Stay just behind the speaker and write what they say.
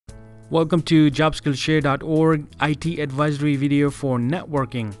Welcome to jobskillshare.org IT advisory video for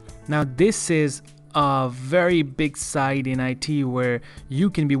networking. Now this is a very big side in IT where you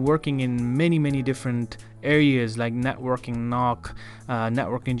can be working in many different areas like networking, NOC,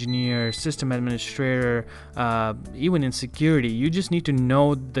 network engineer, system administrator, even in security. You just need to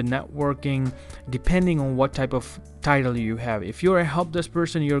know the networking depending on what type of title you have. If you're a help desk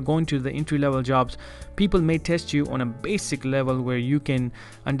person, you're going to the entry-level jobs, people may test you on a basic level where you can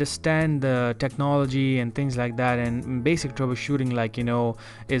understand the technology and things like that, and basic troubleshooting, like, you know,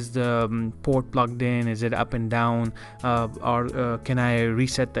 is the port plugged in, is it up and down, or can I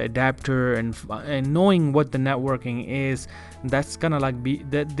reset the adapter, and knowing what the networking is. That's gonna like be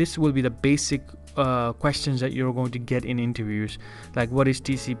that this will be the basic questions that you're going to get in interviews, like what is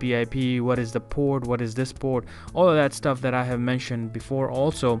TCP/IP, what is the port, what is this port, all of that stuff that I have mentioned before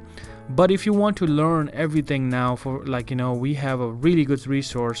also. But if you want to learn everything now, for like, you know, we have a really good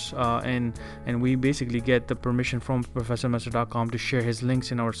resource, and we basically get the permission from professormesser.com to share his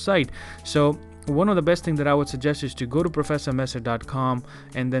links in our site. So one of the best things that I would suggest is to go to professormesser.com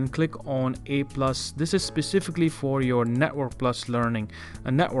and then click on A+. This is specifically for your networking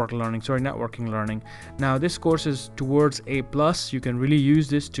learning. Now this course is towards A+. You can really use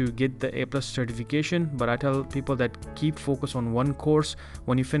this to get the A+ certification, but I tell people that keep focus on one course.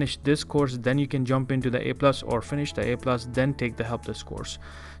 When you finish this course, then you can jump into the A+, or finish the A+, then take the help desk course.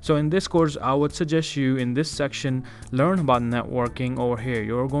 So in this course, I would suggest you in this section learn about networking. Over here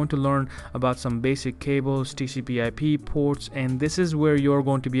you're going to learn about some basic cables, TCP/IP ports, and this is where you're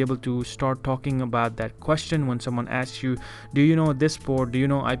going to be able to start talking about that question when someone asks you, do you know this port, do you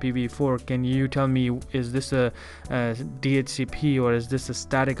know IPv4, can you tell me, is this a DHCP or is this a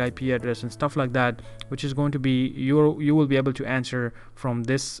static IP address, and stuff like that, which is going to be you will be able to answer from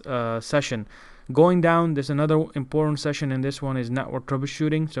this session. Going down, there's another important session in this one is network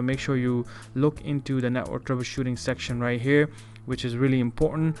troubleshooting, so make sure you look into the network troubleshooting section right here, which is really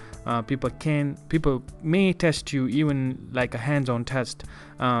important. People may test you, even like a hands-on test,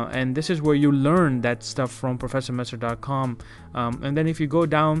 and this is where you learn that stuff from professormesser.com. And then if you go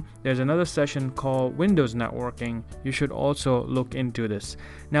down, there's another session called Windows networking. You should also look into this.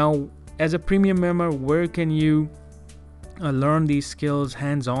 Now as a premium member, where can you learn these skills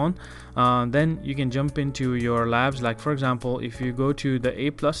hands-on? Then you can jump into your labs. Like for example, if you go to the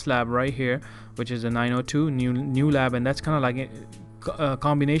A+ lab right here, which is a 902 new lab, and that's kind of like a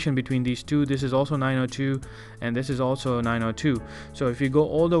combination between these two. This is also 902 and this is also 902. So if you go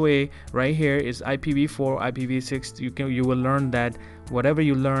all the way right here is IPv4, IPv6. You will learn that whatever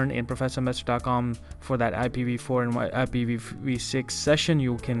you learn in professormesser.com for that IPv4 and IPv6 session,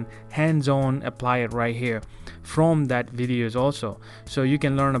 you can hands-on apply it right here from that videos also. So you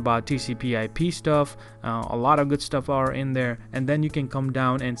can learn about TCP/IP stuff, a lot of good stuff are in there, and then you can come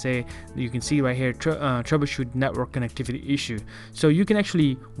down and say, you can see right here, troubleshoot network connectivity issue. So you can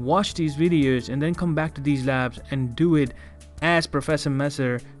actually watch these videos and then come back to these labs and do it as Professor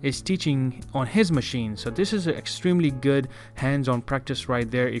Messer is teaching on his machine. So this is an extremely good hands-on practice right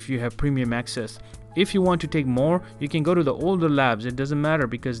there if you have premium access. If you want to take more, you can go to the older labs. It doesn't matter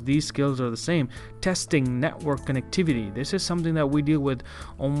because these skills are the same. Testing network connectivity. This is something that we deal with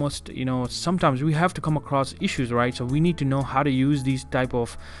almost, you know, sometimes we have to come across issues, right? So we need to know how to use these type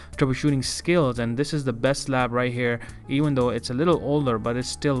of troubleshooting skills, and this is the best lab right here. Even though it's a little older, but it's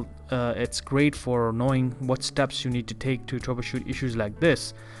still it's great for knowing what steps you need to take to troubleshoot issues like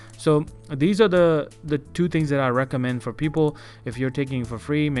this. So these are the two things that I recommend for people. If you're taking it for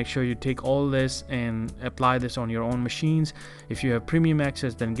free, make sure you take all this and apply this on your own machines. If you have premium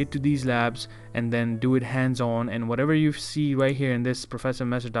access, then get to these labs and then do it hands-on, and whatever you see right here in this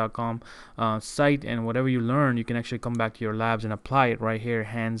professormesser.com site, and whatever you learn, you can actually come back to your labs and apply it right here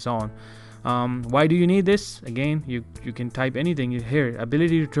hands-on. Why do you need this? Again, you can type anything here.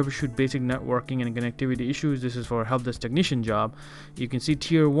 Ability to troubleshoot basic networking and connectivity issues. This is for a help desk technician job. You can see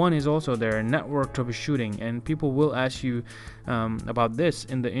tier 1 is also there, network troubleshooting, and people will ask you about this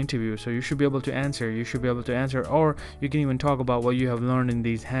in the interview, so you should be able to answer. Or you can even talk about what you have learned in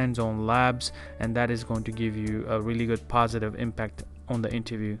these hands-on labs, and that is going to give you a really good positive impact on the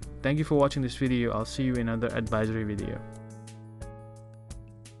interview. Thank you for watching this video. I'll see you in another advisory video.